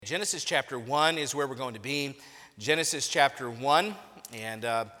Genesis chapter 1 is where we're going to be. Genesis chapter 1,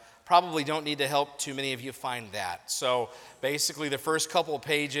 and probably don't need to help too many of you find that. So basically the first couple of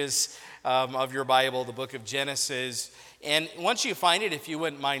pages of your Bible, the book of Genesis. And once you find it, if you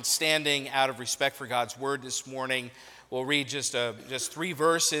wouldn't mind standing out of respect for God's word this morning, we'll read just 3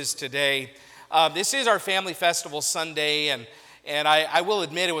 verses today. This is our Family Festival Sunday, and I will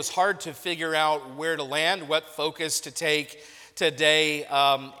admit it was hard to figure out where to land, what focus to take today.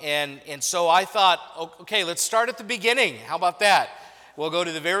 And so I thought, okay, let's start at the beginning. How about that? We'll go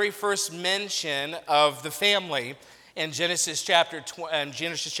to the very first mention of the family in Genesis chapter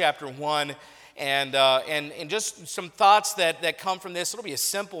 1, and just some thoughts that come from this. It'll be a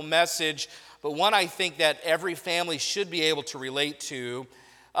simple message, but one I think that every family should be able to relate to.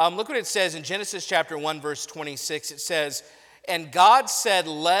 Look what it says in Genesis chapter 1, verse 26. It says, "And God said,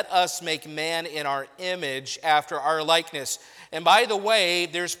 'Let us make man in our image after our likeness.'" And by the way,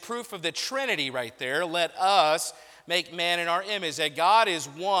 there's proof of the Trinity right there. Let us make man in our image. That God is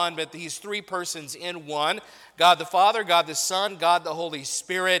one, but He's 3 persons in one. God the Father, God the Son, God the Holy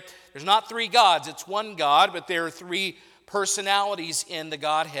Spirit. There's not 3 gods, it's one God, but there are 3 personalities in the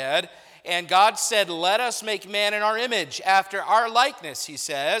Godhead. And God said, "Let us make man in our image, after our likeness," He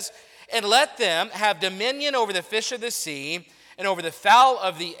says, "and let them have dominion over the fish of the sea, and over the fowl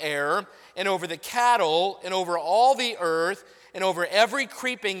of the air, and over the cattle, and over all the earth, and over every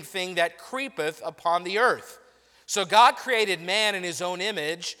creeping thing that creepeth upon the earth." So God created man in His own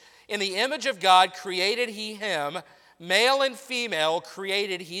image. In the image of God created He him, male and female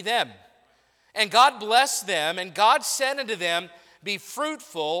created He them. And God blessed them, and God said unto them, "Be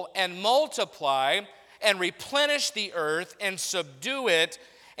fruitful, and multiply, and replenish the earth, and subdue it,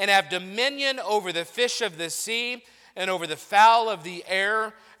 and have dominion over the fish of the sea, and over the fowl of the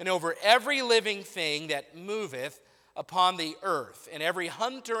air, and over every living thing that moveth upon the earth." And every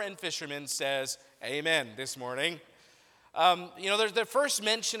hunter and fisherman says, amen, this morning. There's the first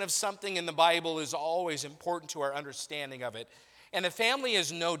mention of something in the Bible is always important to our understanding of it. And the family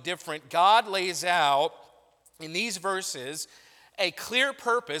is no different. God lays out in these verses a clear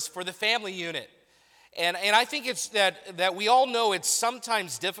purpose for the family unit. And I think it's that we all know it's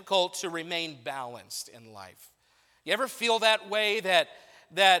sometimes difficult to remain balanced in life. You ever feel that way?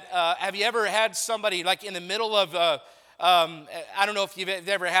 Have you ever had somebody like in the middle of I don't know if it's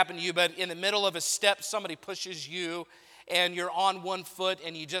ever happened to you, but in the middle of a step, somebody pushes you and you're on one foot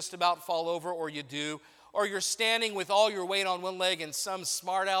and you just about fall over, or you do. Or you're standing with all your weight on one leg and some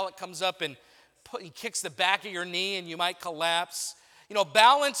smart aleck comes up and he kicks the back of your knee and you might collapse.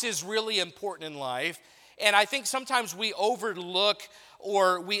 Balance is really important in life. And I think sometimes we overlook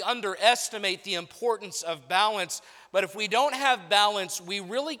or we underestimate the importance of balance. But if we don't have balance, we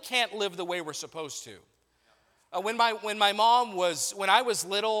really can't live the way we're supposed to. When I was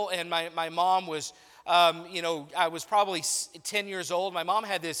little and my mom was, I was probably 10 years old. My mom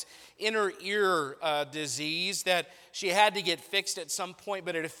had this inner ear disease that she had to get fixed at some point,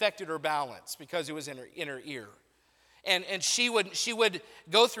 but it affected her balance because it was in her inner ear. And she would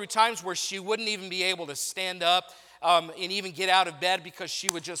go through times where she wouldn't even be able to stand up and even get out of bed because she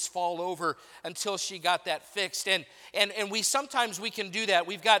would just fall over until she got that fixed. And sometimes we can do that.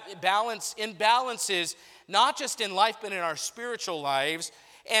 We've got imbalances, not just in life, but in our spiritual lives.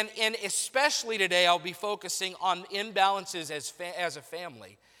 And especially today, I'll be focusing on imbalances as a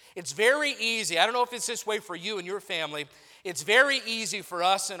family. It's very easy. I don't know if it's this way for you and your family. It's very easy for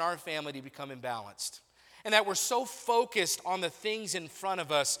us and our family to become imbalanced. And that we're so focused on the things in front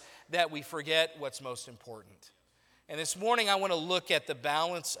of us that we forget what's most important. And this morning I want to look at the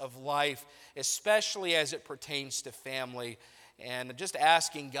balance of life, especially as it pertains to family, and just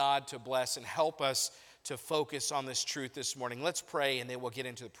asking God to bless and help us to focus on this truth this morning. Let's pray and then we'll get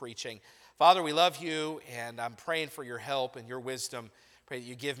into the preaching. Father, we love you, and I'm praying for your help and your wisdom. Pray that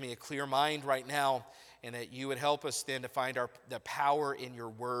you give me a clear mind right now, and that you would help us then to find the power in your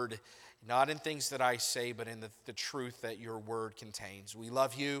word, not in things that I say, but in the truth that your word contains. We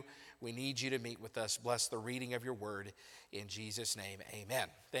love you. We need you to meet with us. Bless the reading of your word. In Jesus' name, amen.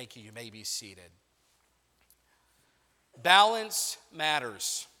 Thank you. You may be seated. Balance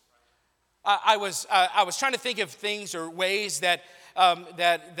matters. I was trying to think of things or ways that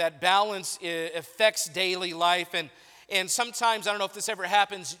balance affects daily life, and sometimes, I don't know if this ever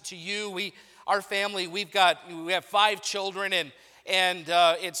happens to you. Our family, we have 5 children, and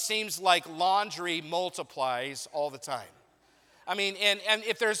it seems like laundry multiplies all the time. I mean,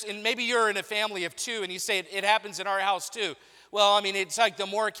 and maybe you're in a family of 2, and you say it happens in our house too. Well, I mean, it's like the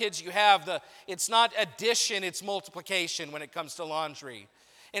more kids you have, it's not addition, it's multiplication when it comes to laundry.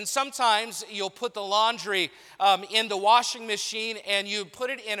 And sometimes you'll put the laundry in the washing machine and you put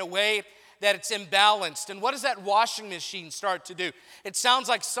it in a way that it's imbalanced. And what does that washing machine start to do? It sounds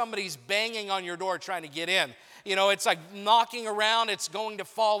like somebody's banging on your door trying to get in. You know, it's like knocking around, it's going to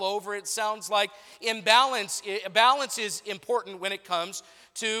fall over. It sounds like balance is important when it comes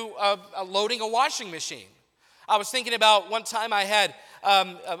to loading a washing machine. I was thinking about one time I had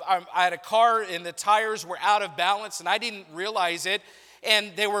a car and the tires were out of balance and I didn't realize it.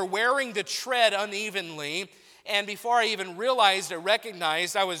 And they were wearing the tread unevenly. And before I even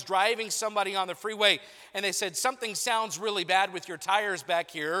recognized, I was driving somebody on the freeway, and they said, something sounds really bad with your tires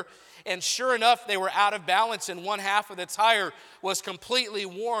back here. And sure enough, they were out of balance, and one half of the tire was completely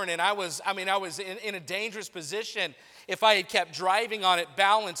worn. And I was in a dangerous position if I had kept driving on it.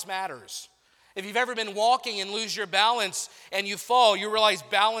 Balance matters. If you've ever been walking and lose your balance and you fall, you realize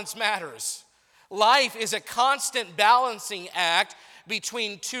balance matters. Life is a constant balancing act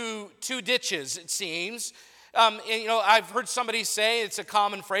between two ditches, it seems. And, you know, I've heard somebody say, it's a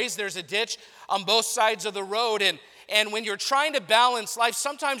common phrase, there's a ditch on both sides of the road. And when you're trying to balance life,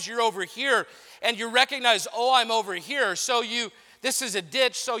 sometimes you're over here and you recognize, oh, I'm over here. So this is a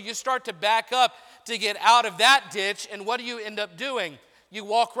ditch, so you start to back up to get out of that ditch. And what do you end up doing? You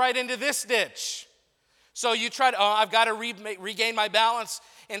walk right into this ditch. So you try to, I've got to regain my balance.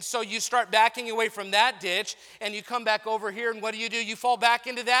 And so you start backing away from that ditch and you come back over here, and what do? You fall back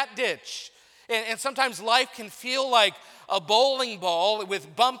into that ditch. And sometimes life can feel like a bowling ball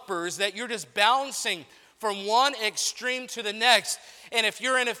with bumpers that you're just bouncing from one extreme to the next. And if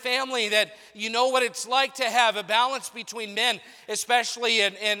you're in a family that you know what it's like to have a balance between men, especially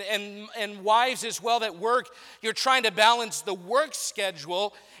and wives as well that work, you're trying to balance the work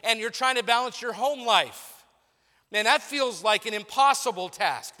schedule and you're trying to balance your home life. Man, that feels like an impossible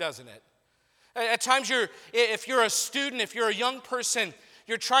task, doesn't it? At times, if you're a student, if you're a young person,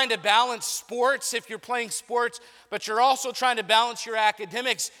 you're trying to balance sports if you're playing sports, but you're also trying to balance your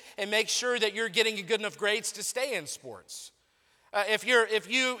academics and make sure that you're getting good enough grades to stay in sports. If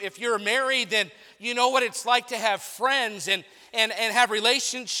you're married, then you know what it's like to have friends and have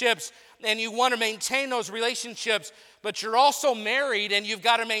relationships, and you want to maintain those relationships, but you're also married and you've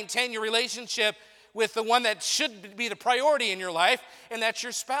got to maintain your relationship with the one that should be the priority in your life, and that's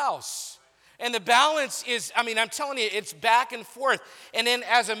your spouse. And the balance is, I'm telling you, it's back and forth. And then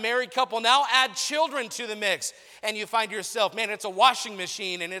as a married couple, now add children to the mix, and you find yourself, man, it's a washing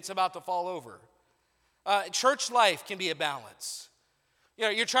machine and it's about to fall over. Church life can be a balance. You know,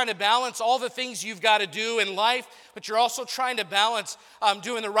 you're trying to balance all the things you've got to do in life, but you're also trying to balance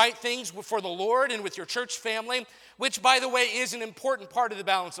doing the right things for the Lord and with your church family, which, by the way, is an important part of the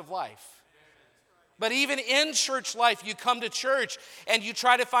balance of life. But even in church life, you come to church and you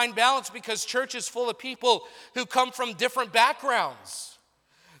try to find balance because church is full of people who come from different backgrounds.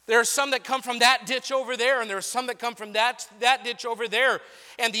 There are some that come from that ditch over there, and there are some that come from that ditch over there,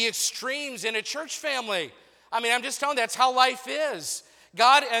 and the extremes in a church family. I'm just telling you, that's how life is.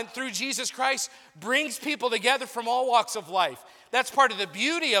 God, and through Jesus Christ, brings people together from all walks of life. That's part of the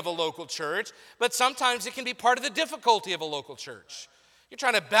beauty of a local church, but sometimes it can be part of the difficulty of a local church. You're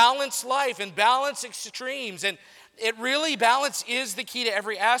trying to balance life and balance extremes, and balance is the key to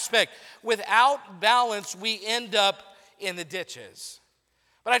every aspect. Without balance, we end up in the ditches.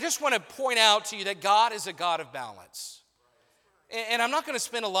 But I just want to point out to you that God is a God of balance. And I'm not going to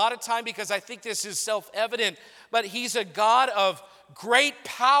spend a lot of time because I think this is self-evident, but He's a God of great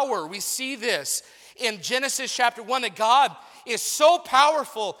power. We see this in Genesis chapter 1, that God is so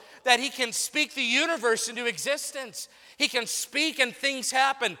powerful that He can speak the universe into existence. He can speak and things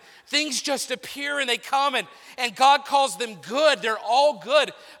happen. Things just appear and they come, and God calls them good. They're all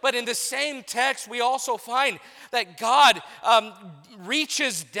good. But in the same text, we also find that God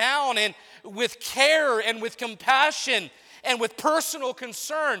reaches down and with care and with compassion and with personal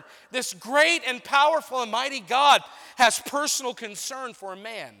concern. This great and powerful and mighty God has personal concern for a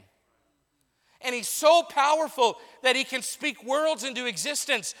man. And He's so powerful that He can speak worlds into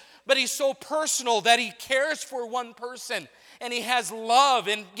existence, but He's so personal that He cares for one person, and He has love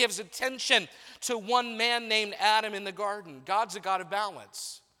and gives attention to one man named Adam in the garden. God's a God of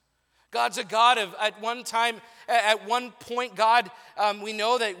balance. God's a God of, at one point, God, we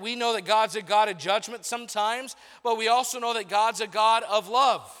know that God's a God of judgment sometimes, but we also know that God's a God of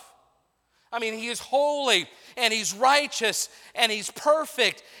love. He is holy, and He's righteous, and He's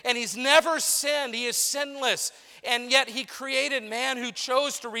perfect, and He's never sinned. He is sinless, and yet He created man who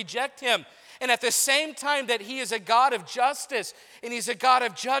chose to reject Him. And at the same time that He is a God of justice and He's a God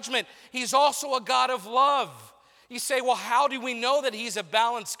of judgment, He's also a God of love. You say, well, how do we know that He's a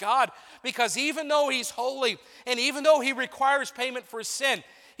balanced God? Because even though He's holy and even though He requires payment for sin,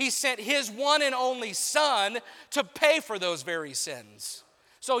 He sent his one and only Son to pay for those very sins.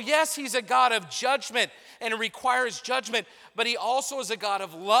 So yes, he's a God of judgment and it requires judgment, but he also is a God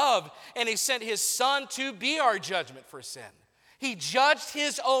of love, and he sent his Son to be our judgment for sin. He judged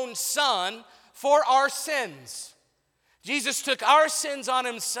his own Son for our sins. Jesus took our sins on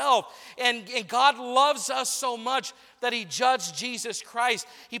himself, and God loves us so much that he judged Jesus Christ.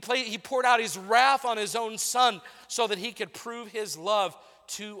 He poured out his wrath on his own Son so that he could prove his love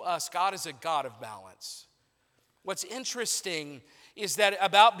to us. God is a God of balance. What's interesting is that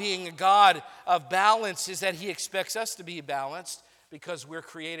about being a God of balance is that he expects us to be balanced because we're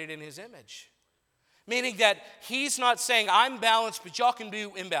created in his image. Meaning that he's not saying, I'm balanced, but y'all can be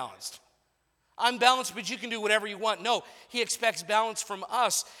imbalanced. I'm balanced, but you can do whatever you want. No, he expects balance from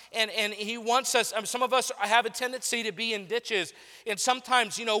us. And he wants us, some of us have a tendency to be in ditches. And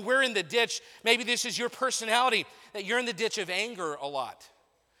sometimes, we're in the ditch. Maybe this is your personality, that you're in the ditch of anger a lot.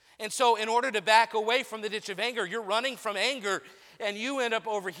 And so in order to back away from the ditch of anger, you're running from anger, and you end up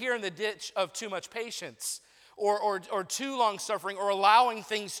over here in the ditch of too much patience or too long suffering or allowing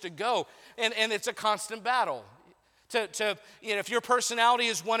things to go. And it's a constant battle. If your personality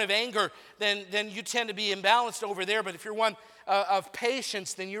is one of anger, then you tend to be imbalanced over there. But if you're one of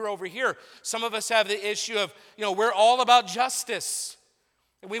patience, then you're over here. Some of us have the issue of, we're all about justice.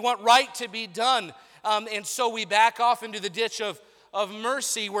 And we want right to be done. And so we back off into the ditch of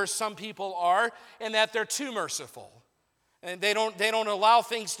mercy where some people are, and that they're too merciful. And they don't allow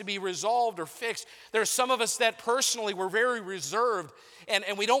things to be resolved or fixed. There's some of us that personally we're very reserved, and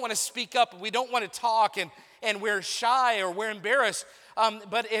we don't want to speak up, we don't want to talk, and we're shy or we're embarrassed.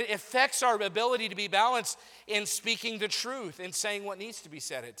 But it affects our ability to be balanced in speaking the truth and saying what needs to be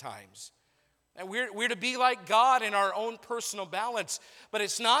said at times. And we're to be like God in our own personal balance. But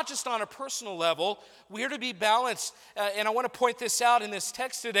it's not just on a personal level. We're to be balanced. And I want to point this out in this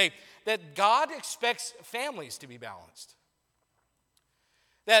text today, that God expects families to be balanced.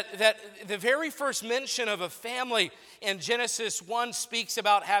 That the very first mention of a family in Genesis 1 speaks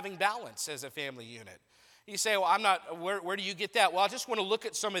about having balance as a family unit. You say, well, where do you get that? Well, I just want to look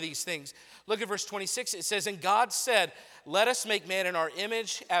at some of these things. Look at verse 26. It says, and God said, let us make man in our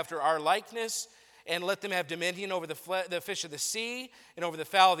image after our likeness, and let them have dominion over the fish of the sea, and over the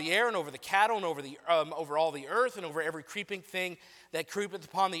fowl of the air, and over the cattle, and over all the earth, and over every creeping thing that creepeth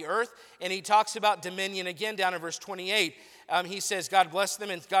upon the earth. And he talks about dominion again down in verse 28. He says, God blessed them,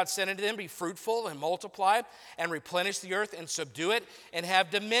 and God said unto them, be fruitful and multiply and replenish the earth and subdue it and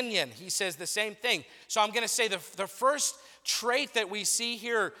have dominion. He says the same thing. So I'm going to say the first trait that we see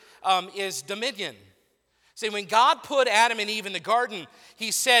here is dominion. See, when God put Adam and Eve in the garden, he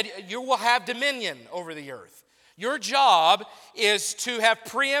said, you will have dominion over the earth. Your job is to have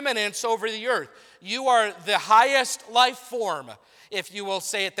preeminence over the earth. You are the highest life form, if you will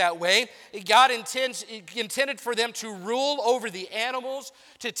say it that way. God intended for them to rule over the animals,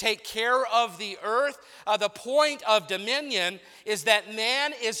 to take care of the earth. The point of dominion is that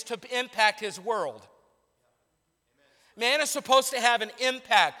man is to impact his world. Man is supposed to have an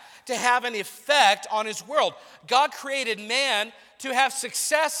impact, to have an effect on his world. God created man to have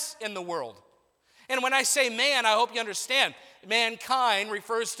success in the world. And when I say man, I hope you understand. Mankind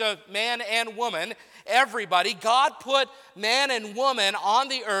refers to man and woman, everybody. God put man and woman on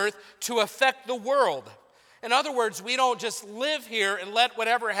the earth to affect the world. In other words, we don't just live here and let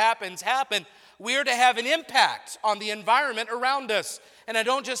whatever happens happen. We are to have an impact on the environment around us. And I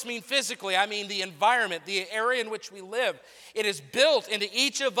don't just mean physically, I mean the environment, the area in which we live. It is built into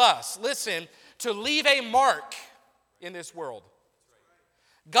each of us, listen, to leave a mark in this world.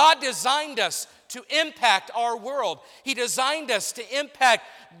 God designed us to impact our world. He designed us to impact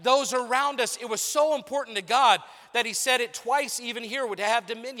those around us. It was so important to God that he said it twice even here, to have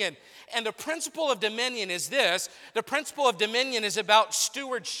dominion. And the principle of dominion is this. The principle of dominion is about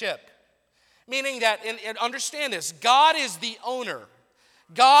stewardship. Meaning that, and understand this, God is the owner.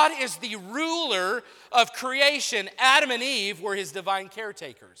 God is the ruler of creation. Adam and Eve were his divine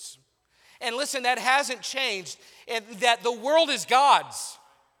caretakers. And listen, that hasn't changed. And that the world is God's.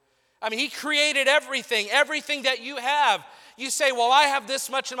 I mean, he created everything that you have. You say, well, I have this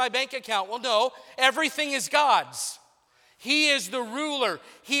much in my bank account. Well, no, everything is God's. He is the ruler.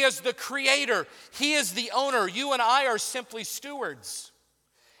 He is the creator. He is the owner. You and I are simply stewards.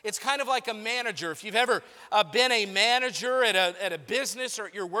 It's kind of like a manager. If you've ever been a manager at a business or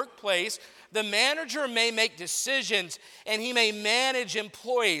at your workplace, the manager may make decisions, and he may manage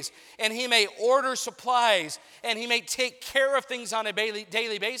employees, and he may order supplies, and he may take care of things on a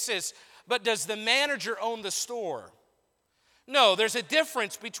daily basis. But does the manager own the store? No, there's a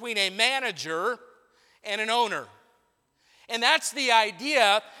difference between a manager and an owner. And that's the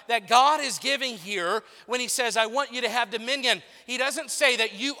idea that God is giving here when he says, I want you to have dominion. He doesn't say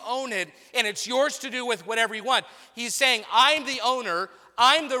that you own it and it's yours to do with whatever you want. He's saying, I'm the owner,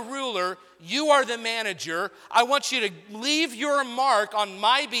 I'm the ruler, you are the manager. I want you to leave your mark on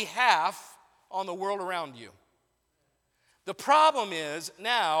my behalf on the world around you. The problem is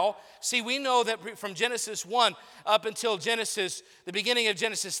now, see, we know that from Genesis 1 up until the beginning of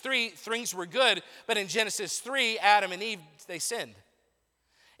Genesis 3, things were good, but in Genesis 3, Adam and Eve, they sinned.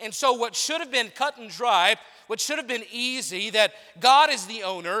 And so what should have been cut and dry, what should have been easy, that God is the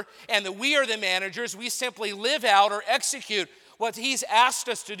owner and that we are the managers, we simply live out or execute what he's asked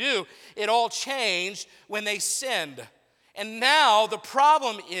us to do, it all changed when they sinned. And now the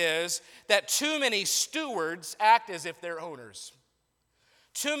problem is that too many stewards act as if they're owners.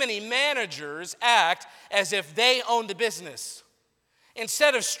 Too many managers act as if they own the business.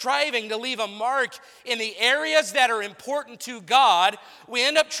 Instead of striving to leave a mark in the areas that are important to God, we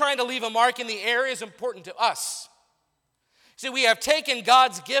end up trying to leave a mark in the areas important to us. See, we have taken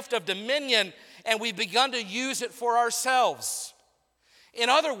God's gift of dominion and we've begun to use it for ourselves. In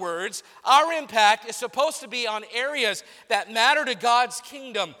other words, our impact is supposed to be on areas that matter to God's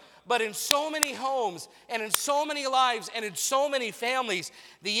kingdom. But in so many homes and in so many lives and in so many families,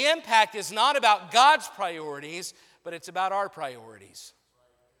 the impact is not about God's priorities, but it's about our priorities.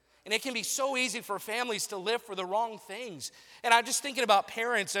 And it can be so easy for families to live for the wrong things. And I'm just thinking about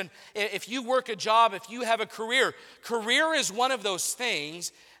parents, and if you work a job, if you have a career is one of those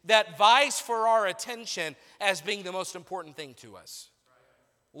things that vies for our attention as being the most important thing to us.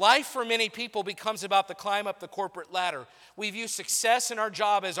 Life for many people becomes about the climb up the corporate ladder. We view success in our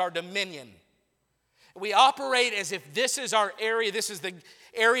job as our dominion. We operate as if this is our area, this is the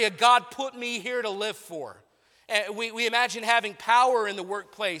area God put me here to live for. And we imagine having power in the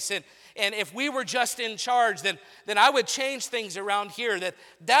workplace, and if we were just in charge, then I would change things around here.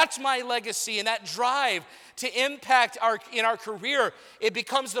 That's my legacy, and that drive to impact in our career, it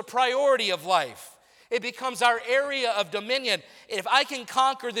becomes the priority of life. It becomes our area of dominion. If I can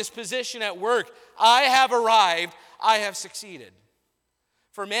conquer this position at work, I have arrived, I have succeeded.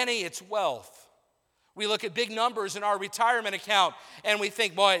 For many, it's wealth. We look at big numbers in our retirement account and we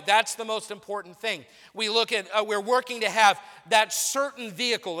think, boy, that's the most important thing. We look at, we're working to have that certain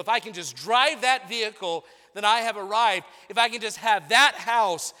vehicle. If I can just drive that vehicle, then I have arrived. If I can just have that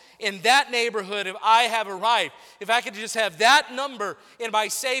house in that neighborhood, if I have arrived. If I could just have that number in my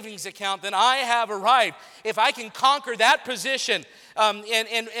savings account, then I have arrived. If I can conquer that position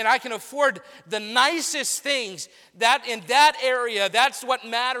and I can afford the nicest things, that in that area, that's what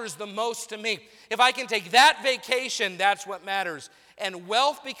matters the most to me. If I can take that vacation, that's what matters. And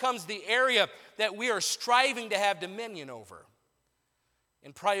wealth becomes the area that we are striving to have dominion over.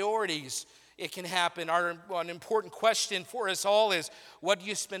 And priorities, it can happen. An important question for us all is, what do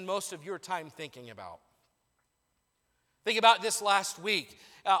you spend most of your time thinking about? Think about this last week.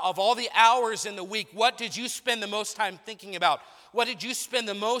 Of all the hours in the week, what did you spend the most time thinking about? What did you spend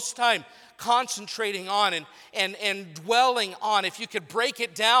the most time concentrating on and dwelling on? If you could break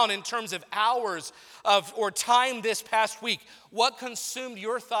it down in terms of hours or time this past week, what consumed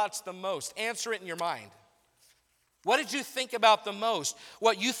your thoughts the most? Answer it in your mind. What did you think about the most?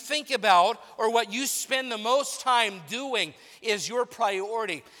 What you think about or what you spend the most time doing is your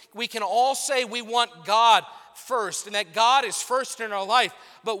priority. We can all say we want God first and that God is first in our life,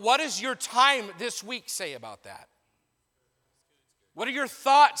 but what does your time this week say about that? What do your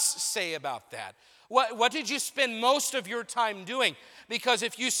thoughts say about that? What did you spend most of your time doing? Because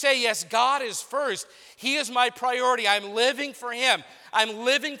if you say, yes, God is first, He is my priority, I'm living for Him, I'm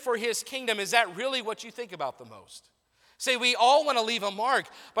living for His kingdom, is that really what you think about the most? Say, we all want to leave a mark,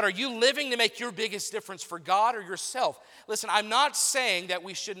 but are you living to make your biggest difference for God or yourself? Listen, I'm not saying that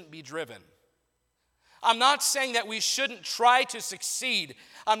we shouldn't be driven. I'm not saying that we shouldn't try to succeed.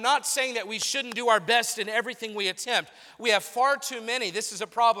 I'm not saying that we shouldn't do our best in everything we attempt. We have far too many. This is a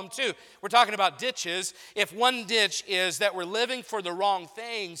problem too. We're talking about ditches. If one ditch is that we're living for the wrong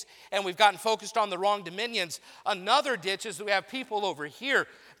things and we've gotten focused on the wrong dominions, another ditch is that we have people over here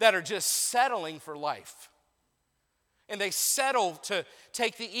that are just settling for life. And they settle to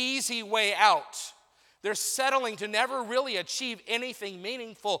take the easy way out. They're settling to never really achieve anything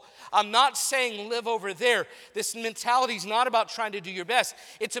meaningful. I'm not saying live over there. This mentality is not about trying to do your best.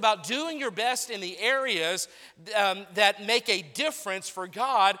 It's about doing your best in the areas that make a difference for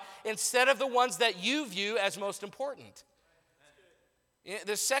God instead of the ones that you view as most important.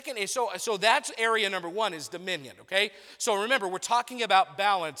 The second is, so that's area number one is dominion, okay? So remember, we're talking about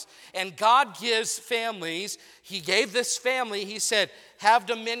balance, and God gives families, he gave this family, he said, have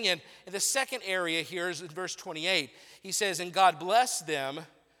dominion. And the second area here is in verse 28. He says, and God blessed them,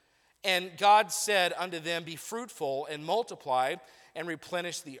 and God said unto them, be fruitful and multiply and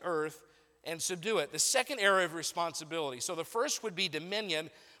replenish the earth and subdue it. The second area of responsibility. So the first would be dominion,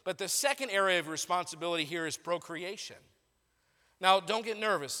 but the second area of responsibility here is procreation. Now, don't get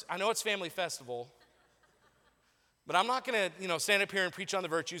nervous. I know it's family festival, but I'm not going to, stand up here and preach on the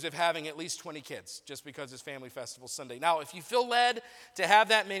virtues of having at least 20 kids just because it's family festival Sunday. Now, if you feel led to have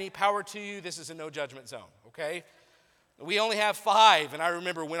that many, power to you. This is a no judgment zone, okay? We only have 5, and I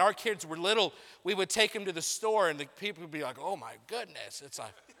remember when our kids were little, we would take them to the store, and the people would be like, oh my goodness, it's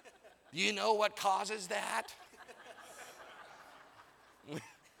like, do you know what causes that?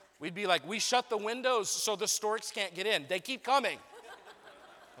 We'd be like, we shut the windows so the storks can't get in. They keep coming.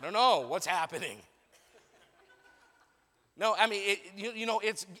 I don't know what's happening. No, I mean,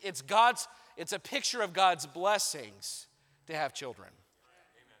 it's God's. It's a picture of God's blessings to have children.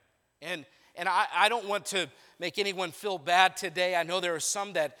 Amen. And I don't want to make anyone feel bad today. I know there are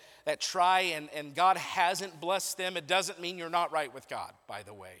some that try and God hasn't blessed them. It doesn't mean you're not right with God, by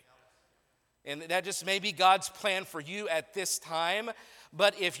the way. And that just may be God's plan for you at this time.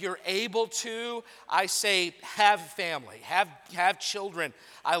 But if you're able to, I say have family, have children.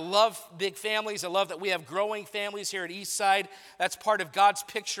 I love big families. I love that we have growing families here at Eastside. That's part of God's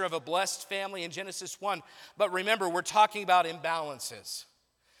picture of a blessed family in Genesis 1. But remember, we're talking about imbalances.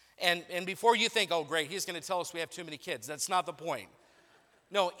 And before you think, oh great, he's going to tell us we have too many kids. That's not the point.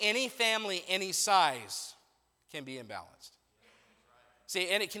 No, any family, any size can be imbalanced. See,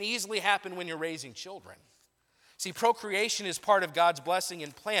 and it can easily happen when you're raising children. See, procreation is part of God's blessing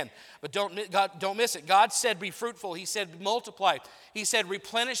and plan, but don't miss it. God said, be fruitful. He said, multiply. He said,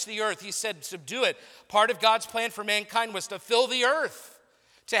 replenish the earth. He said, subdue it. Part of God's plan for mankind was to fill the earth,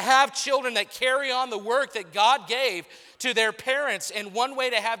 to have children that carry on the work that God gave to their parents. And one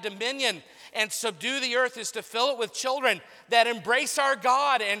way to have dominion and subdue the earth is to fill it with children that embrace our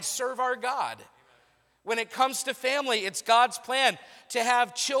God and serve our God. When it comes to family, it's God's plan to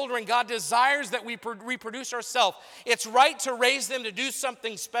have children. God desires that we reproduce ourselves. It's right to raise them to do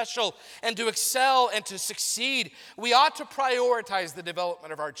something special and to excel and to succeed. We ought to prioritize the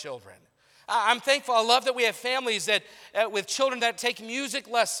development of our children. I'm thankful. I love that we have families that with children that take music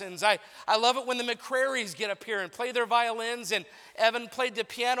lessons. I love it when the McCrarys get up here and play their violins, and Evan played the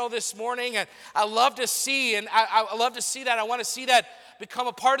piano this morning. And I love to see, and I love to see that. I want to see that become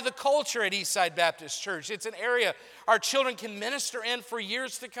a part of the culture at Eastside Baptist Church. It's an area our children can minister in for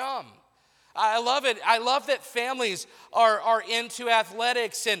years to come. I love it. I love that families are into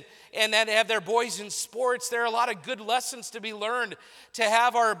athletics and that have their boys in sports. There are a lot of good lessons to be learned to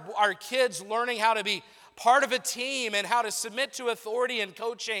have our kids learning how to be part of a team and how to submit to authority and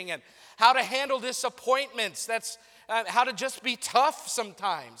coaching and how to handle disappointments. That's how to just be tough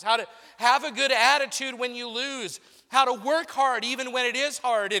sometimes, how to have a good attitude when you lose, how to work hard even when it is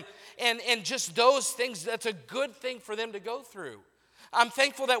hard, and just those things. That's a good thing for them to go through. I'm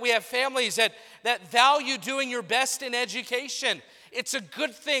thankful that we have families that value doing your best in education. It's a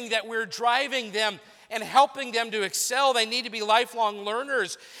good thing that we're driving them and helping them to excel. They need to be lifelong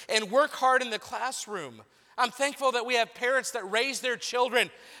learners and work hard in the classroom. I'm thankful that we have parents that raise their children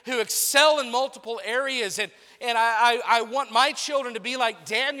who excel in multiple areas. And I want my children to be like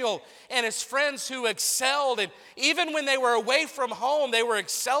Daniel and his friends who excelled. And even when they were away from home, they were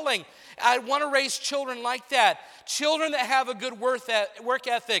excelling. I want to raise children like that. Children that have a good work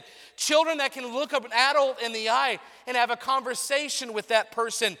ethic. Children that can look up an adult in the eye and have a conversation with that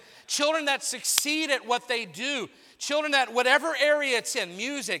person. Children that succeed at what they do. Children that whatever area it's in,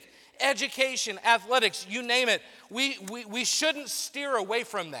 music, education, athletics, you name it, we shouldn't steer away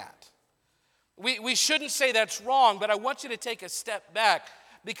from that. We shouldn't say that's wrong, but I want you to take a step back,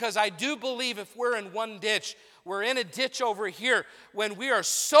 because I do believe if we're in one ditch, we're in a ditch over here when we are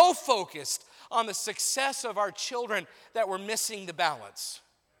so focused on the success of our children that we're missing the balance.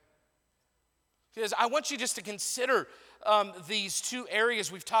 Because I want you just to consider these two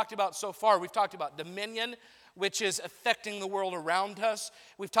areas we've talked about so far. We've talked about dominion, which is affecting the world around us.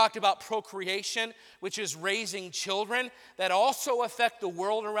 We've talked about procreation, which is raising children that also affect the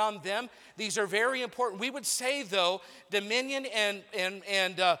world around them. These are very important. We would say, though, dominion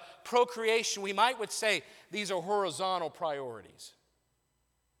and procreation, we would say these are horizontal priorities.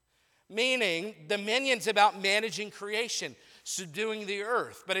 Meaning, dominion's about managing creation, subduing the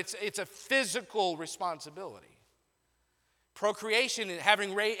earth, but it's a physical responsibility. procreation and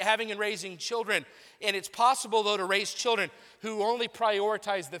having and raising children. And it's possible, though, to raise children who only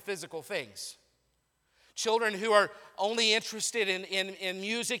prioritize the physical things. Children who are only interested in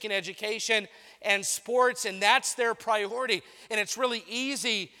music and education and sports, and that's their priority. And it's really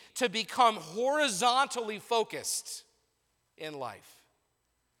easy to become horizontally focused in life.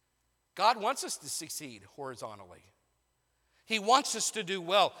 God wants us to succeed horizontally. He wants us to do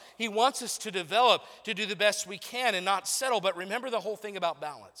well. He wants us to develop, to do the best we can and not settle. But remember the whole thing about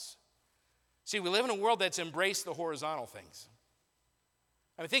balance. See, we live in a world that's embraced the horizontal things.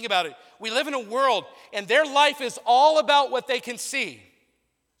 I mean, think about it. We live in a world, and their life is all about what they can see.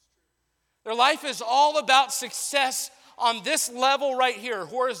 Their life is all about success on this level right here,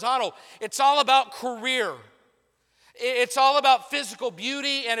 horizontal. It's all about career. It's all about physical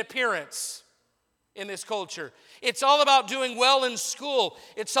beauty and appearance in this culture. It's all about doing well in school.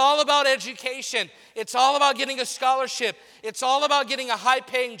 It's all about education. It's all about getting a scholarship. It's all about getting a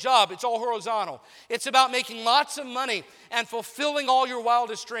high-paying job. It's all horizontal. It's about making lots of money and fulfilling all your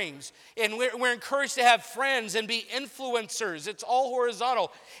wildest dreams. And we're encouraged to have friends and be influencers. It's all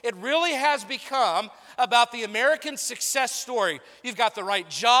horizontal. It really has become about the American success story. You've got the right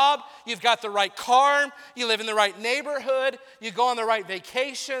job. You've got the right car. You live in the right neighborhood. You go on the right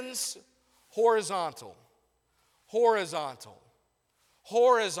vacations. Horizontal. Horizontal.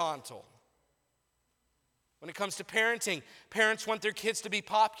 Horizontal. When it comes to parenting, parents want their kids to be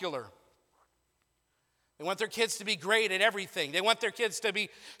popular. They want their kids to be great at everything. They want their kids to be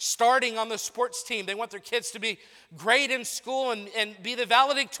starting on the sports team. They want their kids to be great in school and be the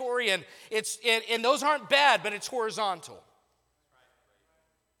valedictorian. And those aren't bad, but it's horizontal.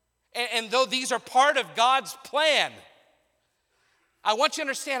 And though these are part of God's plan, I want you to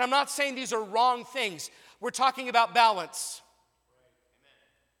understand, I'm not saying these are wrong things. We're talking about balance.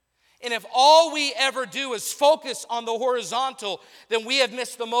 And if all we ever do is focus on the horizontal, then we have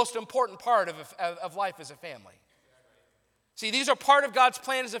missed the most important part of life as a family. See, these are part of God's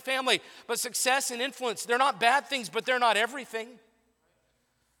plan as a family, but success and influence, they're not bad things, but they're not everything.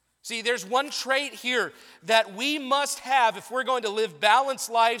 See, there's one trait here that we must have if we're going to live balanced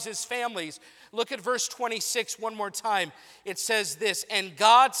lives as families. Look at verse 26 one more time. It says this, "And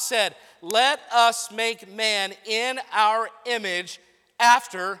God said, let us make man in our image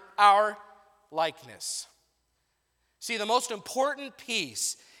after our likeness." See, the most important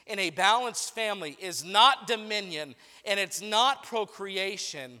piece in a balanced family is not dominion and it's not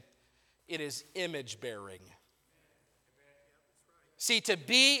procreation. It is image bearing. See, to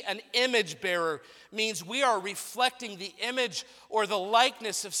be an image bearer means we are reflecting the image or the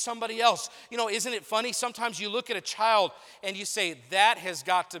likeness of somebody else. You know, isn't it funny? Sometimes you look at a child and you say, that has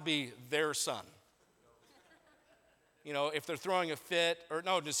got to be their son. You know, if they're throwing a fit, or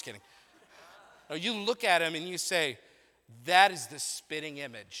no, just kidding. No, you look at him and you say, that is the spitting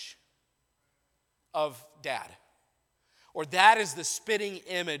image of dad. Or that is the spitting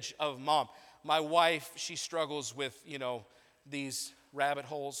image of mom. My wife, she struggles with, these rabbit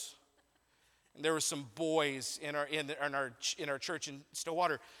holes. And there were some boys in our church in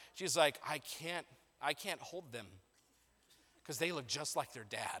Stillwater. She's like, I can't hold them because they look just like their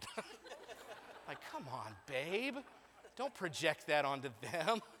dad. Like, come on, babe, don't project that onto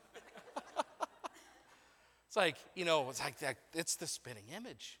them. It's like that. It's the spitting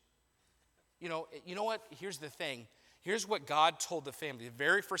image. You know what? Here's the thing. Here's what God told the family. The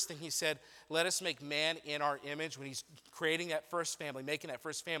very first thing he said, let us make man in our image when he's creating that first family, making that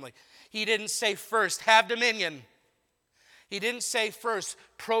first family. He didn't say first, have dominion. He didn't say first,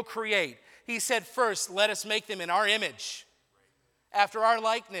 procreate. He said first, let us make them in our image, after our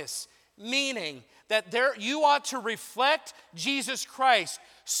likeness. Meaning that you ought to reflect Jesus Christ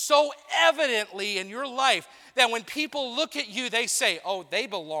so evidently in your life that when people look at you, they say, oh, they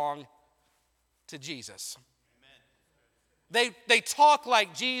belong to Jesus. They talk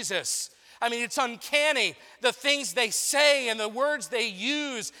like Jesus. I mean, it's uncanny, the things they say and the words they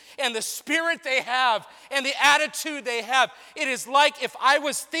use and the spirit they have and the attitude they have. It is like if I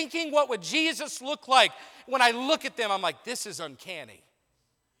was thinking what would Jesus look like, when I look at them, I'm like, this is uncanny.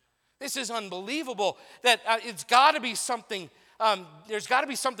 This is unbelievable. That it's got to be something, there's got to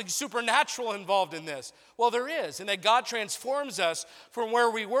be something supernatural involved in this. Well, there is, and that God transforms us from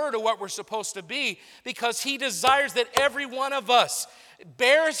where we were to what we're supposed to be because he desires that every one of us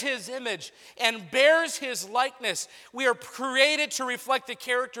bears his image and bears his likeness. We are created to reflect the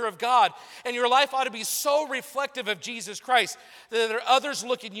character of God, and your life ought to be so reflective of Jesus Christ that others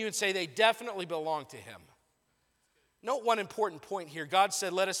look at you and say they definitely belong to him. Note one important point here. God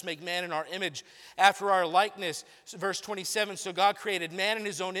said, let us make man in our image, after our likeness. Verse 27, so God created man in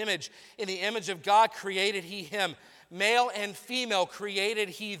his own image. In the image of God created he him. Male and female created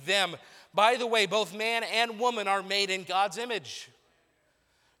he them. By the way, both man and woman are made in God's image.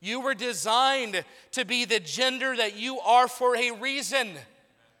 You were designed to be the gender that you are for a reason.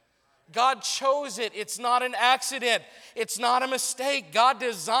 God chose it. It's not an accident. It's not a mistake. God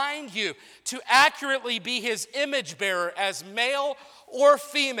designed you to accurately be his image bearer as male or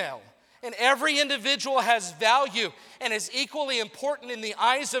female. And every individual has value and is equally important in the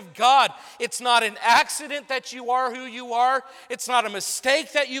eyes of God. It's not an accident that you are who you are. It's not a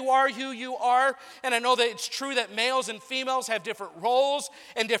mistake that you are who you are. And I know that it's true that males and females have different roles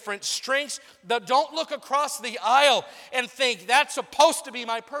and different strengths. But don't look across the aisle and think, that's supposed to be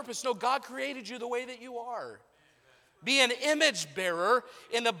my purpose. No, God created you the way that you are. Be an image bearer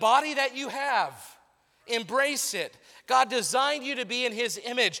in the body that you have. Embrace it. God designed you to be in his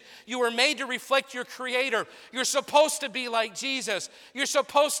image. You were made to reflect your Creator. You're supposed to be like Jesus. You're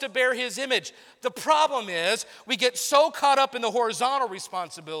supposed to bear his image. The problem is we get so caught up in the horizontal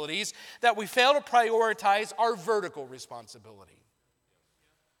responsibilities that we fail to prioritize our vertical responsibility.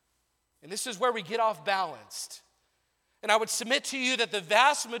 And this is where we get off balanced. And I would submit to you that the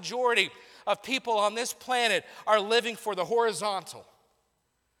vast majority of people on this planet are living for the horizontal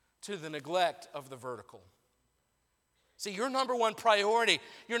to the neglect of the vertical. See, your number one priority,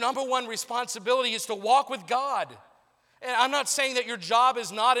 your number one responsibility is to walk with God. And I'm not saying that your job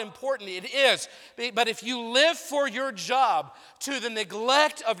is not important. It is. But if you live for your job to the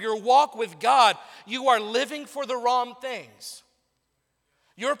neglect of your walk with God, you are living for the wrong things.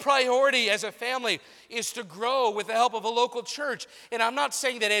 Your priority as a family is to grow with the help of a local church. And I'm not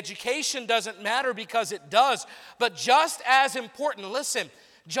saying that education doesn't matter, because it does. But just as important, listen,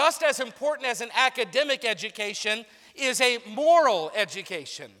 just as important as an academic education is a moral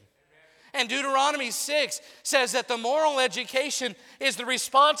education. And Deuteronomy 6 says that the moral education is the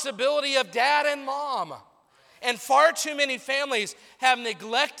responsibility of dad and mom. And far too many families have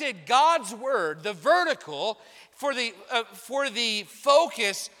neglected God's word, the vertical, for the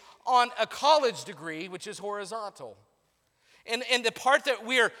focus on a college degree, which is horizontal. And the part that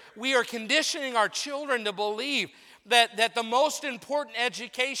we are conditioning our children to believe that the most important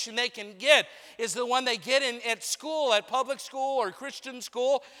education they can get is the one they get at school, at public school or Christian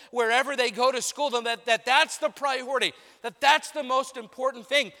school, wherever they go to school, that's the priority, that's the most important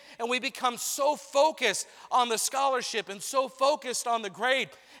thing. And we become so focused on the scholarship and so focused on the grade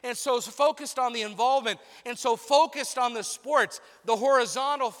and so focused on the involvement and so focused on the sports, the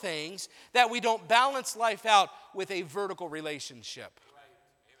horizontal things, that we don't balance life out with a vertical relationship.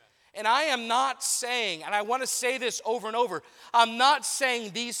 And I am not saying, and I want to say this over and over, I'm not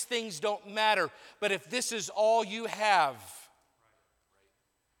saying these things don't matter, but if this is all you have,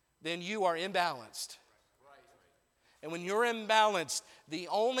 then you are imbalanced. And when you're imbalanced, the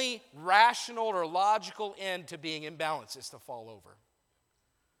only rational or logical end to being imbalanced is to fall over.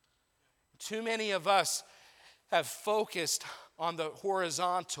 Too many of us have focused on the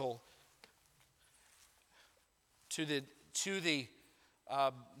horizontal to the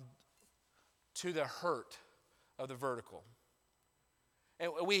hurt of the vertical.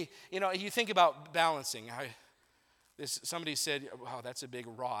 And you think about balancing. Somebody said, wow, that's a big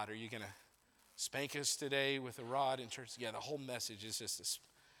rod. Are you going to spank us today with a rod in church? Yeah, the whole message is just this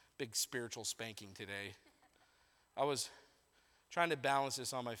big spiritual spanking today. I was trying to balance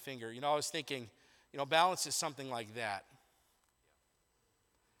this on my finger. I was thinking, balance is something like that.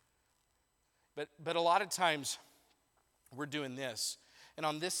 But a lot of times we're doing this. And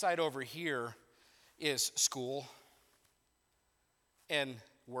on this side over here is school and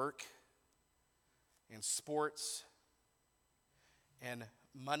work and sports and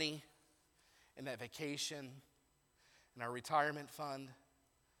money and that vacation and our retirement fund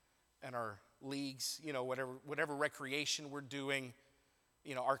and our leagues, whatever recreation we're doing,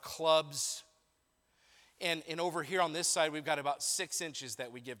 our clubs. And over here on this side, we've got about 6 inches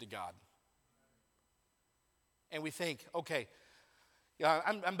that we give to God. And we think, okay,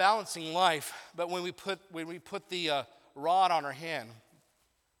 I'm balancing life, but when we put the rod on our hand,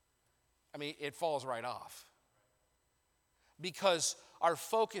 it falls right off. Because our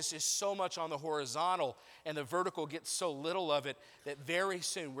focus is so much on the horizontal and the vertical gets so little of it that very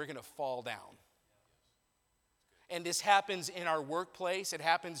soon we're going to fall down. And this happens in our workplace. It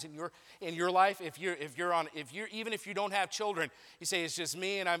happens in your life. Even if you don't have children, you say it's just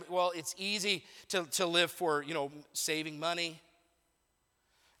me, and it's easy to live for saving money.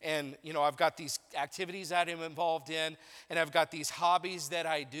 And I've got these activities that I'm involved in, and I've got these hobbies that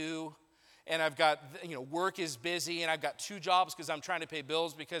I do. and I've got, work is busy, and I've got 2 jobs because I'm trying to pay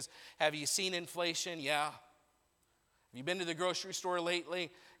bills because have you seen inflation? Yeah. Have you been to the grocery store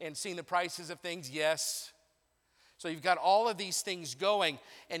lately and seen the prices of things? Yes. So you've got all of these things going,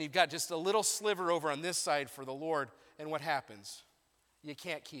 and you've got just a little sliver over on this side for the Lord, and what happens? You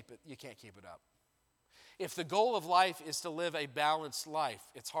can't keep it. You can't keep it up. If the goal of life is to live a balanced life,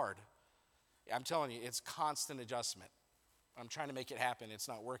 it's hard. I'm telling you, it's constant adjustment. I'm trying to make it happen. It's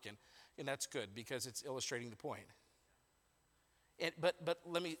not working, and that's good because it's illustrating the point. But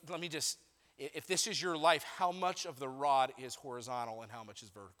let me just, if this is your life, how much of the rod is horizontal and how much is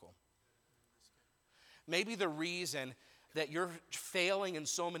vertical? Maybe the reason that you're failing in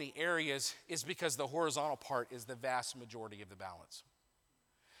so many areas is because the horizontal part is the vast majority of the balance.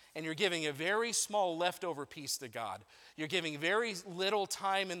 And you're giving a very small leftover piece to God. You're giving very little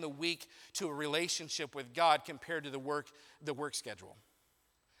time in the week to a relationship with God compared to the work schedule.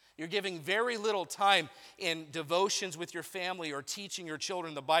 You're giving very little time in devotions with your family or teaching your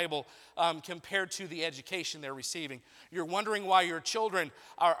children the Bible compared to the education they're receiving. You're wondering why your children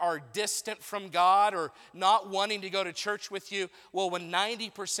are distant from God or not wanting to go to church with you. Well, when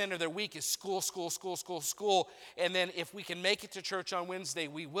 90% of their week is school, and then if we can make it to church on Wednesday,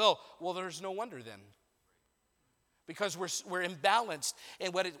 we will. Well, there's no wonder then. Because we're imbalanced.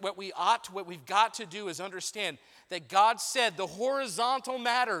 And what we've got to do is understand that God said the horizontal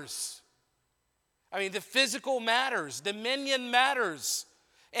matters. I mean, the physical matters, dominion matters,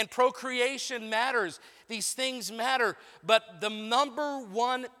 and procreation matters. These things matter. But the number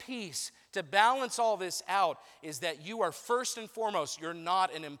one piece to balance all this out is that you are first and foremost, you're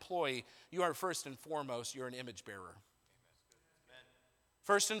not an employee. You are first and foremost, you're an image bearer.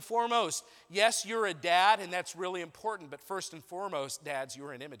 First and foremost, yes, you're a dad, and that's really important, but first and foremost, dads,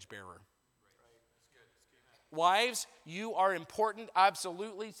 you're an image bearer. Wives, you are important,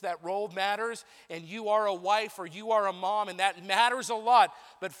 absolutely. That role matters, and you are a wife or you are a mom, and that matters a lot.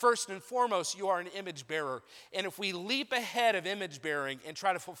 But first and foremost, you are an image bearer. And if we leap ahead of image bearing and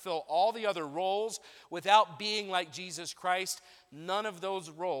try to fulfill all the other roles without being like Jesus Christ, none of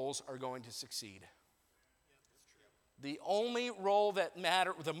those roles are going to succeed. The only role that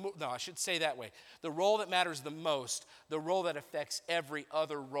matters, I should say that way. The role that matters the most, the role that affects every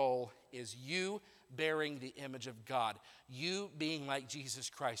other role is you bearing the image of God. You being like Jesus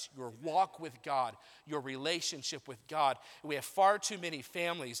Christ, your walk with God, your relationship with God. We have far too many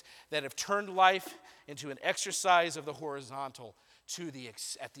families that have turned life into an exercise of the horizontal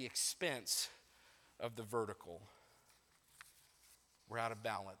at the expense of the vertical. We're out of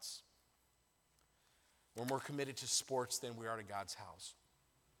balance. We're more committed to sports than we are to God's house.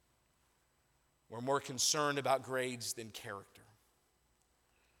 We're more concerned about grades than character.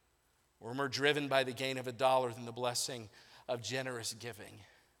 We're more driven by the gain of $1 than the blessing of generous giving.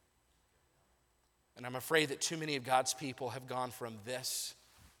 And I'm afraid that too many of God's people have gone from this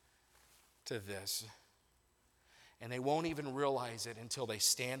to this. And they won't even realize it until they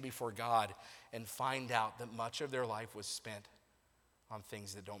stand before God and find out that much of their life was spent on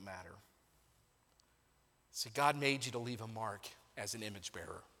things that don't matter. See, God made you to leave a mark as an image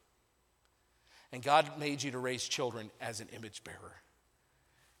bearer. And God made you to raise children as an image bearer.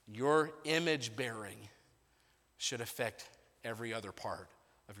 Your image bearing should affect every other part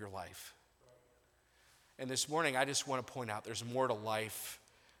of your life. And this morning, I just want to point out there's more to life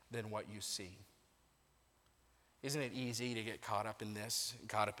than what you see. Isn't it easy to get caught up in this,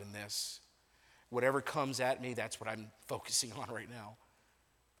 caught up in this? Whatever comes at me, that's what I'm focusing on right now.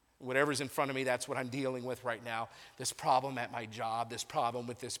 Whatever's in front of me, that's what I'm dealing with right now. This problem at my job, this problem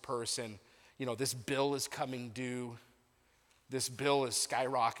with this person, this bill is coming due. This bill is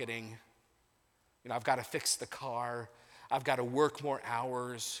skyrocketing. I've got to fix the car. I've got to work more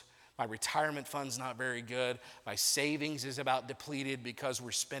hours. My retirement fund's not very good. My savings is about depleted because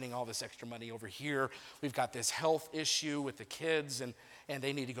we're spending all this extra money over here. We've got this health issue with the kids, and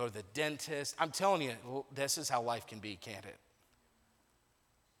they need to go to the dentist. I'm telling you, this is how life can be, can't it?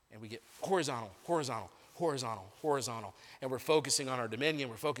 And we get horizontal. And we're focusing on our dominion.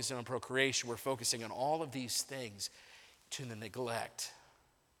 We're focusing on procreation. We're focusing on all of these things to the neglect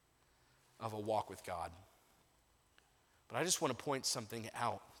of a walk with God. But I just want to point something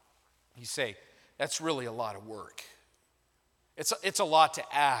out. You say, that's really a lot of work. It's a lot to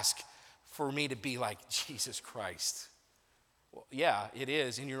ask for me to be like Jesus Christ. Well, yeah, it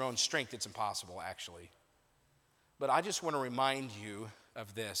is. In your own strength, it's impossible, actually. But I just want to remind you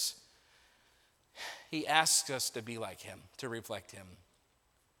of this. He asks us to be like him, to reflect him.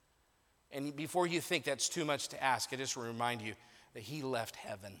 And before you think that's too much to ask, I just want to remind you that he left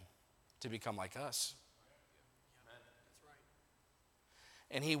heaven to become like us.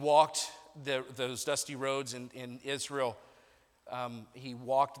 And he walked those dusty roads in Israel, he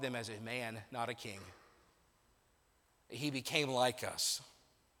walked them as a man, not a king. He became like us.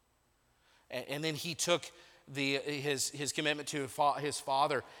 And then he took his commitment to his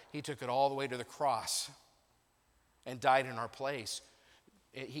Father, he took it all the way to the cross and died in our place.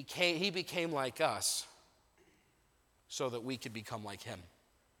 He became like us so that we could become like him.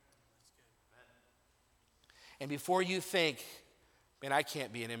 And before you think, man, I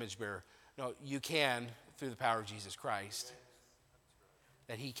can't be an image bearer. No, you can through the power of Jesus Christ.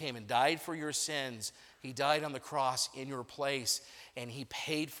 That he came and died for your sins. He died on the cross in your place, and he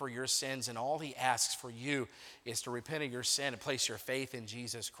paid for your sins. And all he asks for you is to repent of your sin and place your faith in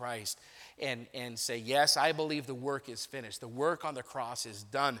Jesus Christ and say, yes, I believe the work is finished. The work on the cross is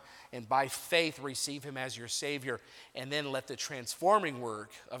done. And by faith, receive him as your Savior. And then let the transforming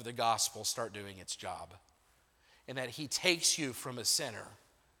work of the gospel start doing its job. And that he takes you from a sinner,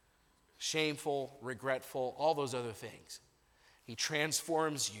 shameful, regretful, all those other things. He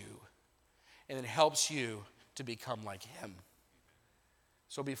transforms you and then helps you to become like him.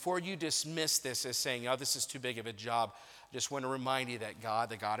 So before you dismiss this as saying, oh, this is too big of a job, I just want to remind you that God,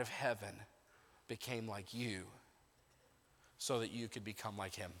 the God of heaven, became like you so that you could become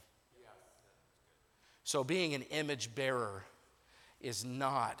like him. So being an image bearer is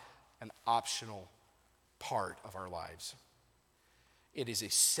not an optional part of our lives. It is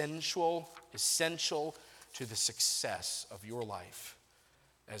essential to the success of your life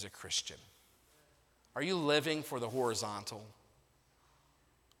as a Christian. Are you living for the horizontal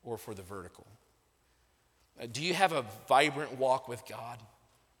or for the vertical? Do you have a vibrant walk with God?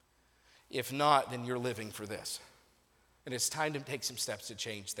 If not, then you're living for this. And it's time to take some steps to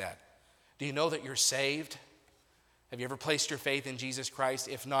change that. Do you know that you're saved? Have you ever placed your faith in Jesus Christ?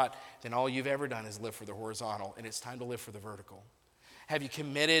 If not, then all you've ever done is live for the horizontal, and it's time to live for the vertical. Have you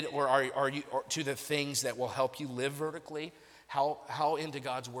committed or are you to the things that will help you live vertically? How into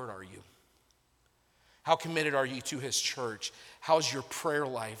God's word are you? How committed are you to his church? How's your prayer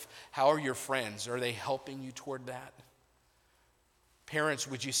life? How are your friends? Are they helping you toward that? Parents,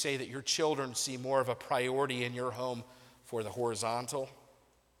 would you say that your children see more of a priority in your home for the horizontal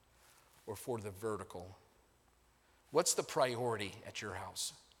or for the vertical? What's the priority at your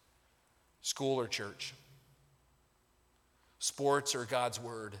house? School or church? Sports or God's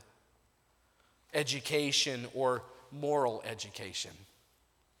word? Education or moral education?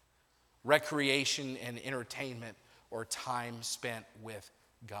 Recreation and entertainment or time spent with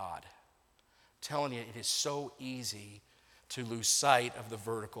God? I'm telling you, it is so easy to lose sight of the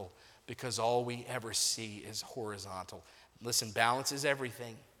vertical because all we ever see is horizontal. Listen, balance is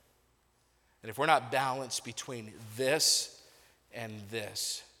everything. And if we're not balanced between this and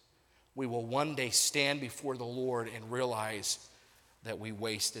this, we will one day stand before the Lord and realize that we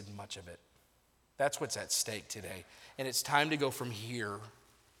wasted much of it. That's what's at stake today. And it's time to go from here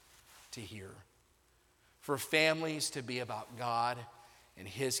to here. For families to be about God and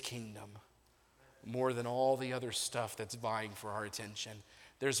his kingdom more than all the other stuff that's vying for our attention.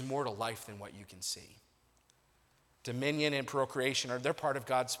 There's more to life than what you can see. Dominion and procreation they're part of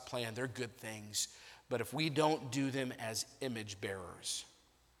God's plan. They're good things. But if we don't do them as image bearers,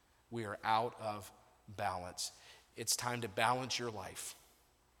 we are out of balance. It's time to balance your life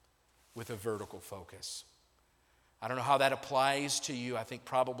with a vertical focus. I don't know how that applies to you. I think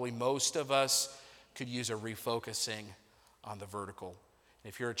probably most of us could use a refocusing on the vertical.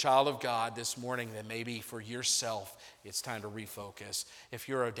 If you're a child of God this morning, then maybe for yourself, it's time to refocus. If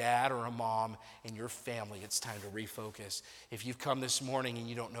you're a dad or a mom in your family, it's time to refocus. If you've come this morning and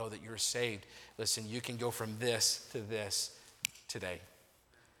you don't know that you're saved, listen, you can go from this to this today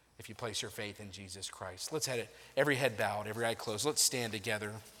if you place your faith in Jesus Christ. Let's have it, every head bowed, every eye closed. Let's stand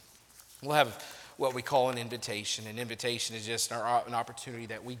together. We'll have what we call an invitation. An invitation is just an opportunity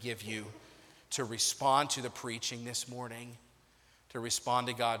that we give you to respond to the preaching this morning, to respond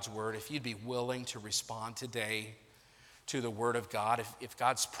to God's word. If you'd be willing to respond today to the word of God, if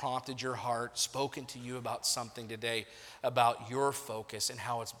God's prompted your heart, spoken to you about something today, about your focus and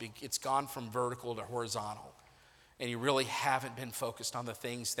how it's gone from vertical to horizontal, and you really haven't been focused on the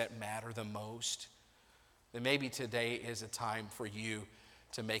things that matter the most, then maybe today is a time for you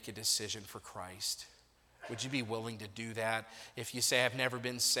to make a decision for Christ. Would you be willing to do that? If you say, I've never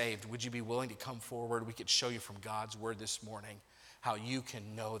been saved, would you be willing to come forward? We could show you from God's word this morning how you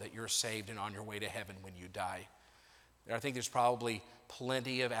can know that you're saved and on your way to heaven when you die. I think there's probably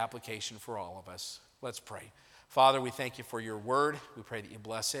plenty of application for all of us. Let's pray. Father, we thank you for your word. We pray that you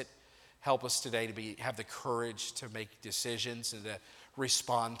bless it. Help us today to have the courage to make decisions and to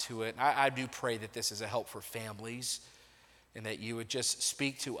respond to it. I do pray that this is a help for families and that you would just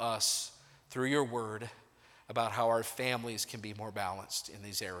speak to us through your word about how our families can be more balanced in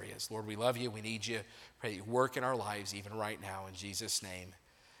these areas. Lord, we love you. We need you. Pray you work in our lives even right now. In Jesus' name,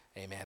 amen.